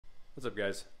What's up,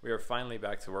 guys? We are finally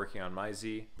back to working on my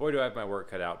Z. Boy, do I have my work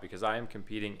cut out because I am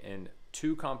competing in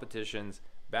 2 competitions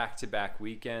back-to-back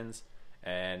weekends,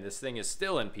 and this thing is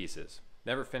still in pieces.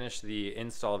 Never finished the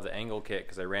install of the angle kit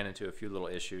because I ran into a few little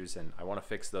issues, and I want to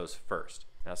fix those first.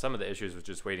 Now, some of the issues was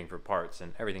just waiting for parts,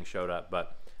 and everything showed up,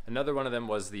 but another one of them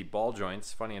was the ball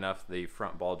joints. Funny enough, the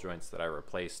front ball joints that I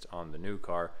replaced on the new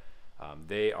car,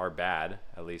 they are bad.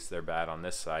 At least they're bad on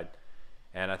this side.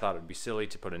 And I thought it would be silly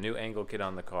to put a new angle kit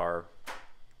on the car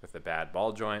with a bad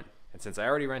ball joint. And since I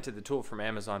already rented the tool from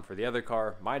Amazon for the other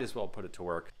car, might as well put it to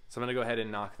work. So I'm gonna go ahead and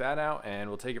knock that out and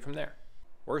we'll take it from there.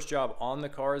 Worst job on the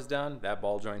car is done. That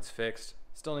ball joint's fixed.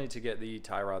 Still need to get the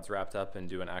tie rods wrapped up and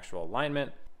do an actual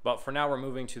alignment. But for now, we're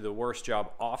moving to the worst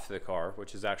job off the car,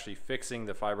 which is actually fixing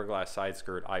the fiberglass side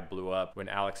skirt I blew up when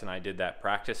Alex and I did that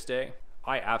practice day.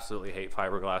 I absolutely hate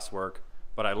fiberglass work,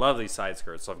 but I love these side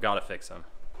skirts, so I've got to fix them.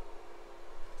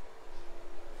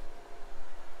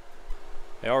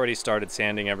 They already started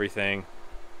sanding everything,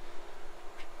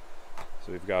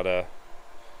 so we've got a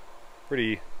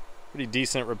pretty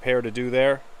decent repair to do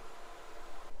there.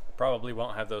 Probably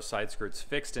won't have those side skirts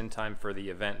fixed in time for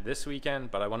the event this weekend,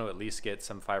 but I want to at least get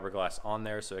some fiberglass on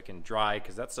there so it can dry,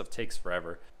 because that stuff takes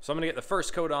forever. So I'm gonna get the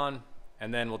first coat on,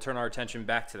 and then we'll turn our attention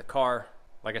back to the car.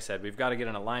 Like I said, we've got to get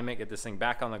an alignment, get this thing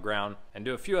back on the ground, and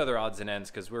do a few other odds and ends,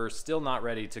 because we're still not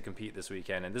ready to compete this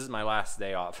weekend, and this is my last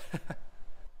day off.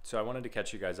 So I wanted to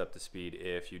catch you guys up to speed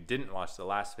if you didn't watch the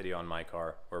last video on my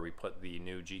car where we put the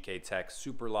new GK Tech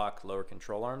Super Lock lower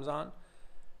control arms on.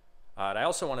 And I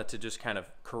also wanted to just kind of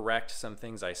correct some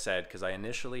things I said, because I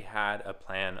initially had a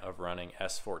plan of running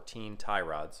S14 tie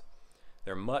rods.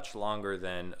 They're much longer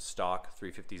than stock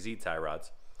 350Z tie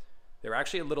rods. They're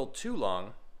actually a little too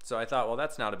long, so I thought, well,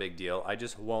 that's not a big deal. I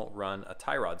just won't run a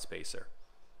tie rod spacer.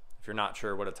 If you're not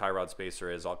sure what a tie rod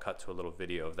spacer is, I'll cut to a little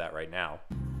video of that right now.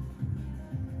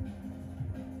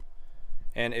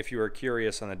 And if you are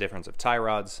curious on the difference of tie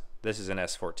rods, this is an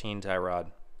S14 tie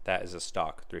rod, that is a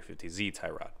stock 350Z tie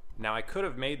rod. Now, I could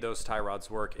have made those tie rods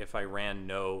work if I ran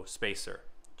no spacer.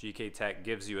 GK Tech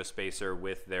gives you a spacer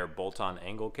with their bolt-on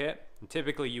angle kit, and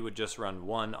typically you would just run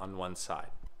one on one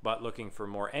side. But looking for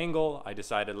more angle, I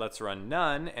decided let's run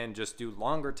none and just do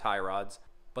longer tie rods,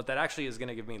 but that actually is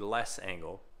gonna give me less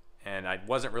angle. And I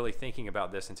wasn't really thinking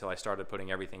about this until I started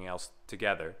putting everything else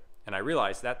together. And I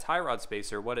realized that tie rod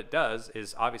spacer, what it does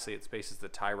is obviously it spaces the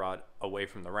tie rod away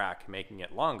from the rack, making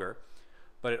it longer,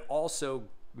 but it also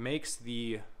makes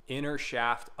the inner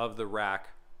shaft of the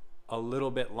rack a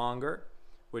little bit longer,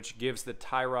 which gives the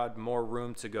tie rod more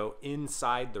room to go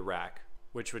inside the rack,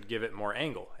 which would give it more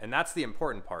angle. And that's the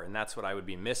important part, and that's what I would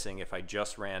be missing if I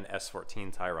just ran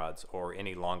S14 tie rods or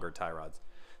any longer tie rods.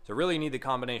 So really you need the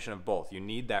combination of both. You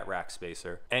need that rack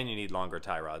spacer and you need longer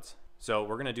tie rods. So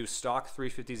we're gonna do stock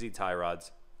 350Z tie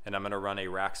rods, and I'm gonna run a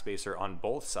rack spacer on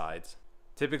both sides.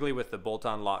 Typically with the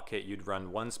bolt-on lock kit, you'd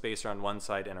run one spacer on one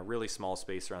side and a really small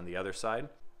spacer on the other side.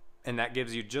 And that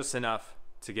gives you just enough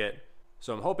to get.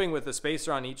 So I'm hoping with the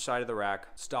spacer on each side of the rack,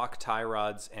 stock tie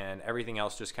rods, and everything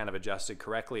else just kind of adjusted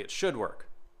correctly, it should work.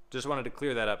 Just wanted to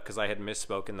clear that up because I had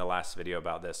misspoke in the last video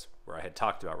about this, where I had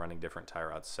talked about running different tie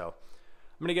rods. So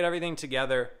I'm gonna get everything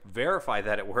together, verify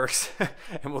that it works,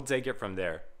 and we'll take it from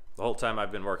there. The whole time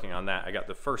I've been working on that, I got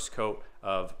the first coat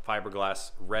of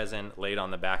fiberglass resin laid on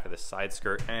the back of the side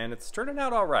skirt, and it's turning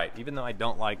out all right. Even though I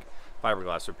don't like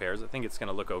fiberglass repairs, I think it's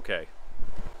gonna look okay.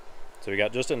 So we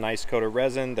got just a nice coat of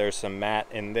resin. There's some matte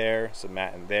in there, some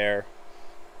matte in there.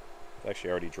 It's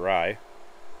actually already dry.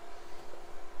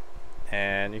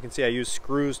 And you can see I use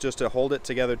screws just to hold it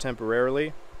together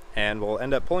temporarily. And we'll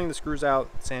end up pulling the screws out,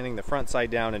 sanding the front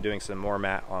side down, and doing some more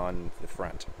matte on the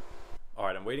front. All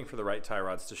right, I'm waiting for the right tie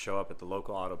rods to show up at the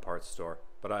local auto parts store,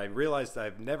 but I realized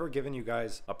I've never given you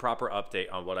guys a proper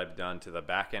update on what I've done to the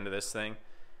back end of this thing.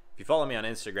 If you follow me on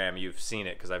Instagram, you've seen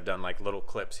it because I've done like little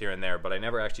clips here and there, but I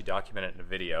never actually documented it in a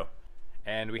video.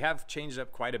 And we have changed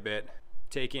up quite a bit,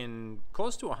 taken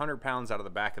close to 100 pounds out of the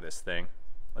back of this thing.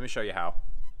 Let me show you how.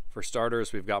 For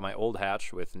starters, we've got my old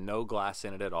hatch with no glass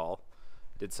in it at all.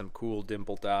 Did some cool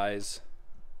dimple dies.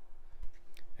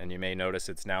 And you may notice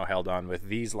it's now held on with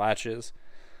these latches.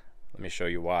 Let me show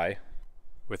you why.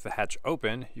 With the hatch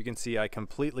open, you can see I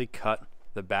completely cut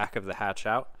the back of the hatch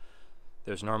out.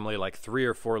 There's normally like 3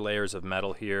 or 4 layers of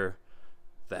metal here.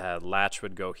 The latch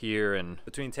would go here, and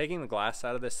between taking the glass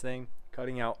out of this thing,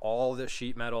 cutting out all the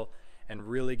sheet metal, and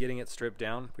really getting it stripped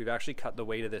down, we've actually cut the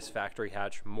weight of this factory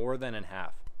hatch more than in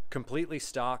half. Completely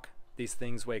stock, these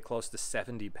things weigh close to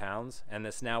 70 pounds, and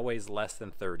this now weighs less than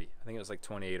 30. I think it was like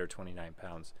 28 or 29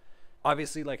 pounds.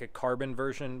 Obviously, like a carbon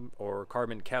version or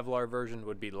carbon Kevlar version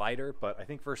would be lighter, but I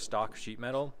think for stock sheet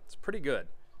metal, it's pretty good.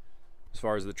 As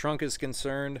far as the trunk is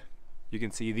concerned, you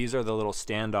can see these are the little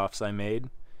standoffs I made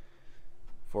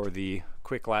for the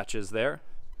quick latches there.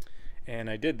 And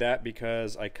I did that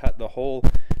because I cut the whole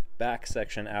back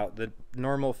section out. The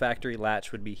normal factory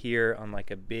latch would be here on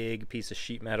like a big piece of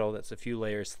sheet metal that's a few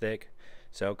layers thick.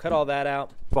 So cut all that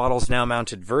out. Bottle's now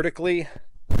mounted vertically.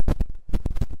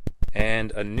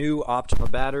 And a new Optima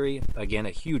battery. Again,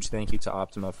 a huge thank you to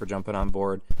Optima for jumping on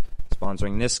board,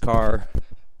 sponsoring this car.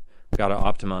 Got an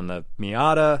Optima on the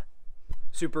Miata.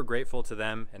 Super grateful to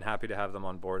them and happy to have them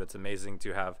on board. It's amazing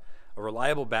to have a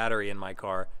reliable battery in my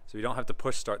car so we don't have to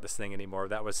push start this thing anymore.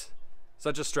 That was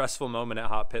such a stressful moment at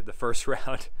Hot Pit the first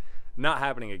round. Not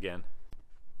happening again.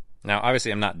 Now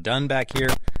obviously I'm not done back here.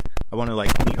 I want to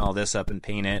like clean all this up and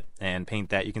paint it and paint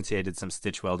that. You can see I did some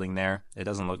stitch welding there. It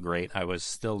doesn't look great. I was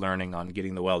still learning on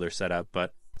getting the welder set up,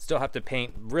 but still have to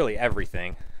paint really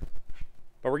everything.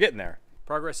 But we're getting there.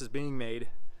 Progress is being made.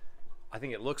 I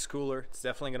think it looks cooler. It's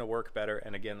definitely going to work better.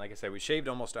 And again, like I said, we shaved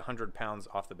almost 100 pounds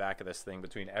off the back of this thing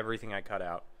between everything I cut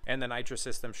out. And the nitro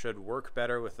system should work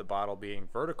better with the bottle being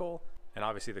vertical. And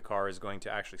obviously the car is going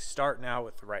to actually start now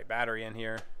with the right battery in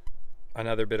here.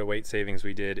 Another bit of weight savings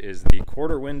we did is the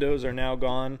quarter windows are now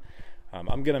gone.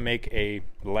 I'm going to make a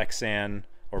Lexan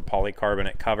or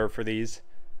polycarbonate cover for these.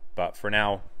 But for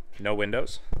now, no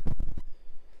windows.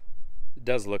 It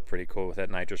does look pretty cool with that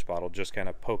nitrous bottle just kind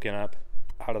of poking up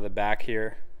out of the back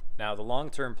here. Now the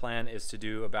long-term plan is to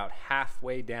do about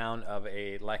halfway down of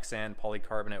a Lexan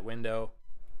polycarbonate window.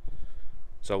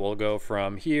 So we'll go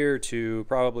from here to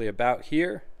probably about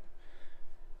here.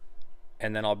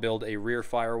 And then I'll build a rear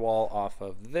firewall off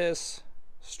of this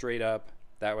straight up.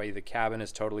 That way the cabin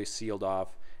is totally sealed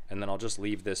off. And then I'll just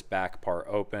leave this back part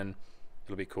open.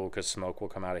 It'll be cool because smoke will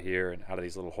come out of here and out of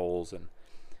these little holes. And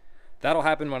that'll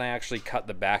happen when I actually cut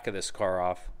the back of this car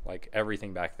off. Like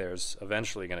everything back there is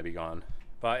eventually going to be gone.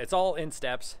 But it's all in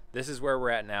steps. This is where we're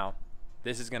at now.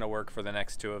 This is going to work for the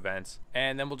next 2 events.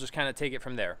 And then we'll just kind of take it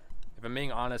from there. If I'm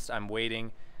being honest, I'm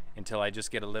waiting until I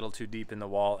just get a little too deep in the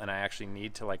wall and I actually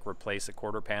need to like replace a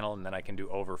quarter panel, and then I can do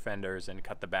over fenders and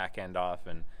cut the back end off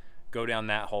and go down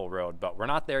that whole road. But we're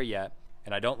not there yet,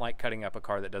 and I don't like cutting up a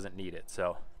car that doesn't need it.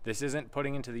 So this isn't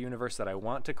putting into the universe that I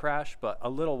want to crash, but a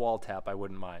little wall tap I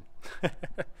wouldn't mind.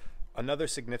 Another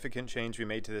significant change we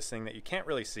made to this thing that you can't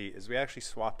really see is we actually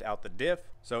swapped out the diff.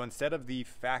 So instead of the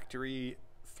factory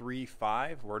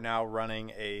 3.5, we're now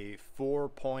running a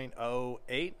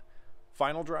 4.08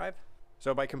 final drive.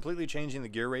 So by completely changing the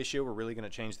gear ratio, we're really going to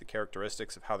change the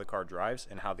characteristics of how the car drives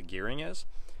and how the gearing is.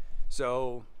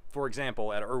 So for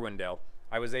example, at Irwindale,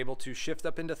 I was able to shift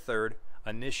up into third,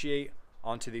 initiate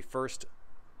onto the first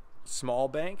small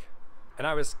bank, and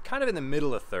I was kind of in the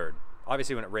middle of third.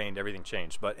 Obviously when it rained, everything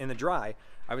changed, but in the dry,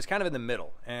 I was kind of in the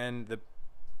middle, and the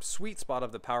sweet spot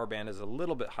of the power band is a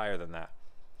little bit higher than that.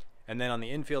 And then on the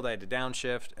infield, I had to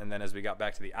downshift, and then as we got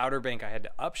back to the outer bank, I had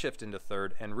to upshift into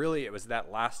third, and really it was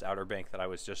that last outer bank that I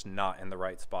was just not in the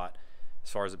right spot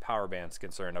as far as the power band's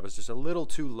concerned. I was just a little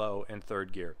too low in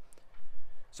third gear.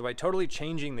 So by totally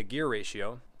changing the gear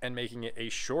ratio and making it a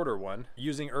shorter one,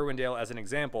 using Irwindale as an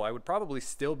example, I would probably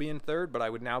still be in third, but I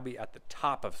would now be at the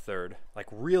top of third, like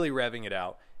really revving it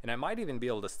out, and I might even be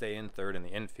able to stay in third in the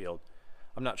infield.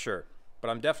 I'm not sure. But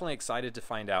I'm definitely excited to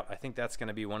find out. I think that's going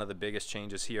to be one of the biggest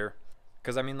changes here.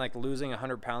 Because I mean, like losing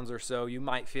 100 pounds or so, you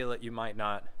might feel it, you might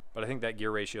not. But I think that gear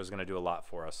ratio is going to do a lot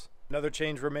for us. Another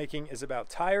change we're making is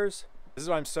about tires. This is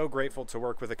why I'm so grateful to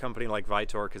work with a company like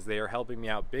Vitor, because they are helping me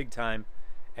out big time.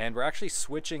 And we're actually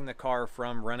switching the car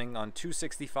from running on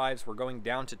 265s, we're going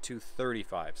down to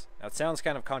 235s. Now it sounds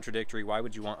kind of contradictory. Why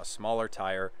would you want a smaller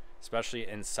tire, especially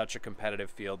in such a competitive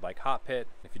field like Hot Pit?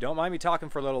 If you don't mind me talking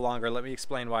for a little longer, let me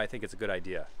explain why I think it's a good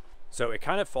idea. So it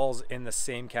kind of falls in the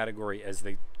same category as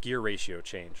the gear ratio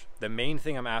change. The main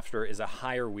thing I'm after is a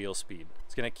higher wheel speed.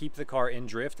 It's going to keep the car in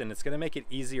drift, and it's going to make it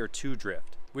easier to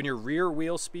drift. When your rear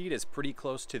wheel speed is pretty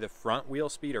close to the front wheel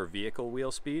speed or vehicle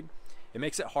wheel speed, it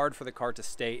makes it hard for the car to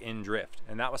stay in drift.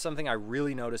 And that was something I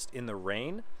really noticed in the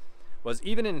rain, was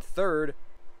even in third,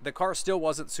 the car still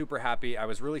wasn't super happy. I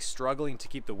was really struggling to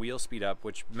keep the wheel speed up,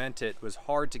 which meant it was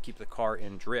hard to keep the car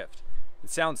in drift. It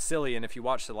sounds silly, and if you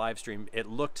watch the live stream, it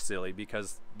looked silly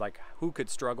because, like, who could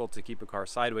struggle to keep a car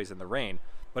sideways in the rain?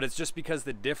 But it's just because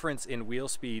the difference in wheel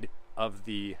speed of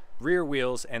the rear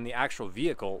wheels and the actual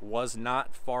vehicle was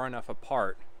not far enough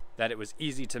apart that it was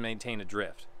easy to maintain a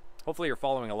drift. Hopefully you're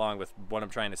following along with what I'm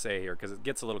trying to say here, because it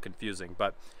gets a little confusing.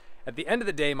 But at the end of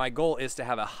the day, my goal is to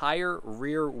have a higher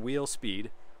rear wheel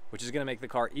speed which is going to make the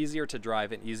car easier to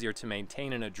drive and easier to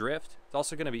maintain in a drift. It's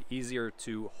also going to be easier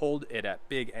to hold it at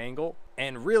big angle.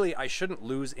 And really, I shouldn't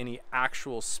lose any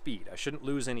actual speed. I shouldn't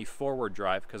lose any forward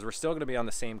drive because we're still going to be on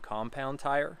the same compound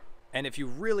tire. And if you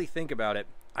really think about it,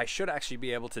 I should actually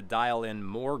be able to dial in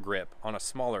more grip on a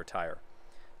smaller tire.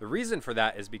 The reason for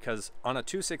that is because on a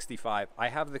 265, I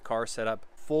have the car set up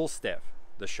full stiff.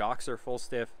 The shocks are full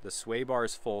stiff, the sway bar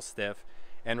is full stiff,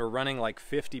 and we're running like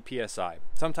 50 PSI,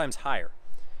 sometimes higher.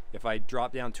 If I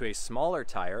drop down to a smaller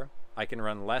tire, I can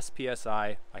run less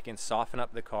PSI, I can soften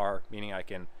up the car, meaning I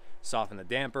can soften the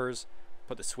dampers,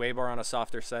 put the sway bar on a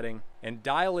softer setting, and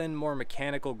dial in more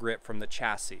mechanical grip from the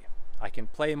chassis. I can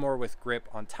play more with grip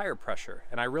on tire pressure,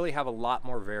 and I really have a lot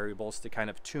more variables to kind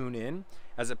of tune in,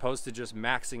 as opposed to just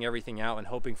maxing everything out and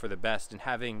hoping for the best and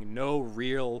having no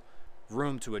real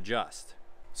room to adjust.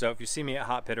 So if you see me at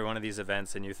Hot Pit or one of these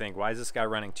events and you think, why is this guy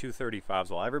running 235s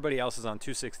while everybody else is on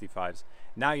 265s?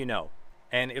 Now you know.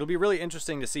 And it'll be really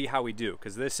interesting to see how we do,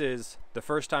 because this is the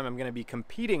first time I'm going to be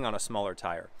competing on a smaller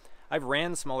tire. I've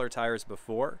ran smaller tires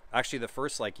before. Actually, the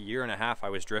first like year and a half I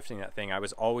was drifting that thing, I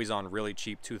was always on really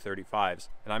cheap 235s.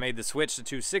 And I made the switch to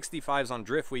 265s on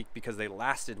Drift Week because they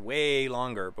lasted way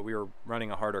longer, but we were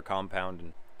running a harder compound,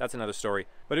 and that's another story.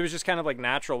 But it was just kind of like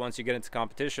natural once you get into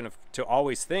competition to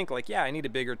always think like, yeah, I need a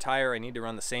bigger tire, I need to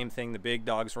run the same thing the big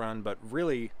dogs run, but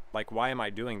really, like, why am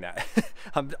I doing that?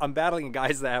 I'm battling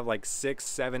guys that have like 600,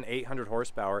 700, 800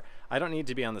 horsepower. I don't need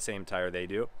to be on the same tire they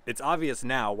do. It's obvious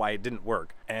now why it didn't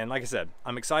work. And like I said,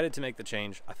 I'm excited to make the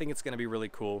change. I think it's gonna be really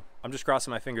cool. I'm just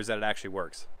crossing my fingers that it actually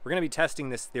works. We're gonna be testing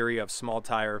this theory of small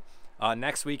tire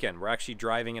next weekend. We're actually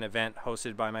driving an event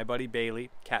hosted by my buddy Bailey,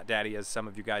 Cat Daddy as some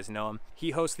of you guys know him. He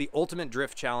hosts the Ultimate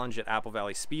Drift Challenge at Apple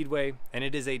Valley Speedway, and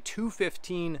it is a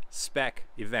 215 spec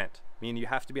event, meaning you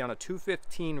have to be on a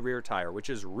 215 rear tire, which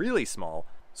is really small.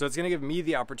 So it's going to give me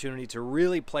the opportunity to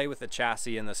really play with the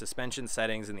chassis and the suspension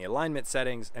settings and the alignment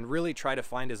settings and really try to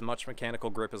find as much mechanical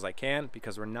grip as I can,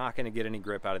 because we're not going to get any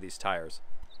grip out of these tires.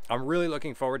 I'm really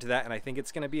looking forward to that, and I think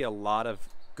it's going to be a lot of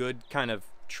good kind of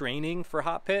training for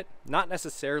Hot Pit, not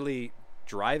necessarily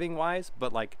driving wise,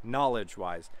 but like knowledge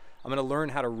wise. I'm going to learn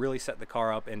how to really set the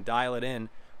car up and dial it in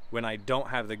when I don't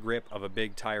have the grip of a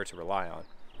big tire to rely on.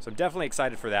 So I'm definitely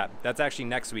excited for that. That's actually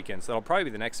next weekend, so that'll probably be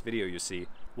the next video you see.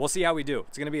 We'll see how we do.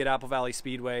 It's going to be at Apple Valley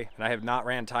Speedway, and I have not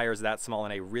ran tires that small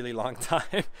in a really long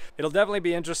time. It'll definitely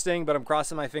be interesting, but I'm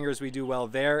crossing my fingers we do well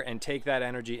there and take that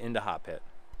energy into Hot Pit.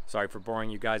 Sorry for boring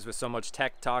you guys with so much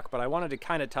tech talk, but I wanted to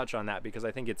kind of touch on that because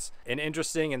I think it's an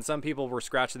interesting, and some people were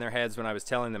scratching their heads when I was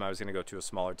telling them I was going to go to a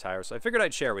smaller tire, so I figured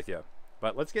I'd share with you.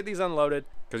 But let's get these unloaded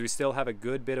because we still have a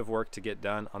good bit of work to get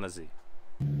done on the Z.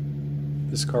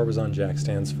 This car was on jack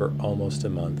stands for almost a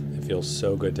month. It feels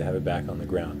so good to have it back on the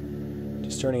ground.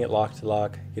 Just turning it lock to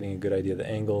lock, getting a good idea of the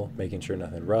angle, making sure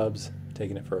nothing rubs,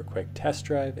 taking it for a quick test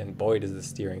drive, and boy does the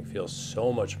steering feel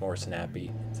so much more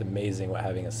snappy. It's amazing what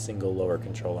having a single lower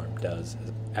control arm does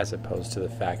as opposed to the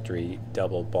factory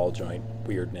double ball joint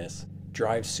weirdness.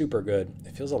 Drives super good.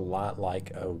 It feels a lot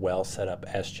like a well set up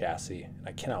S chassis.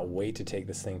 I cannot wait to take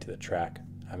this thing to the track.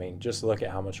 I mean, just look at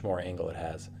how much more angle it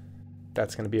has.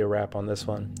 That's going to be a wrap on this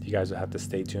one. You guys will have to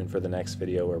stay tuned for the next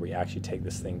video where we actually take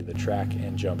this thing to the track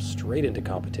and jump straight into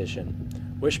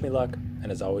competition. Wish me luck, and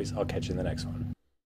as always, I'll catch you in the next one.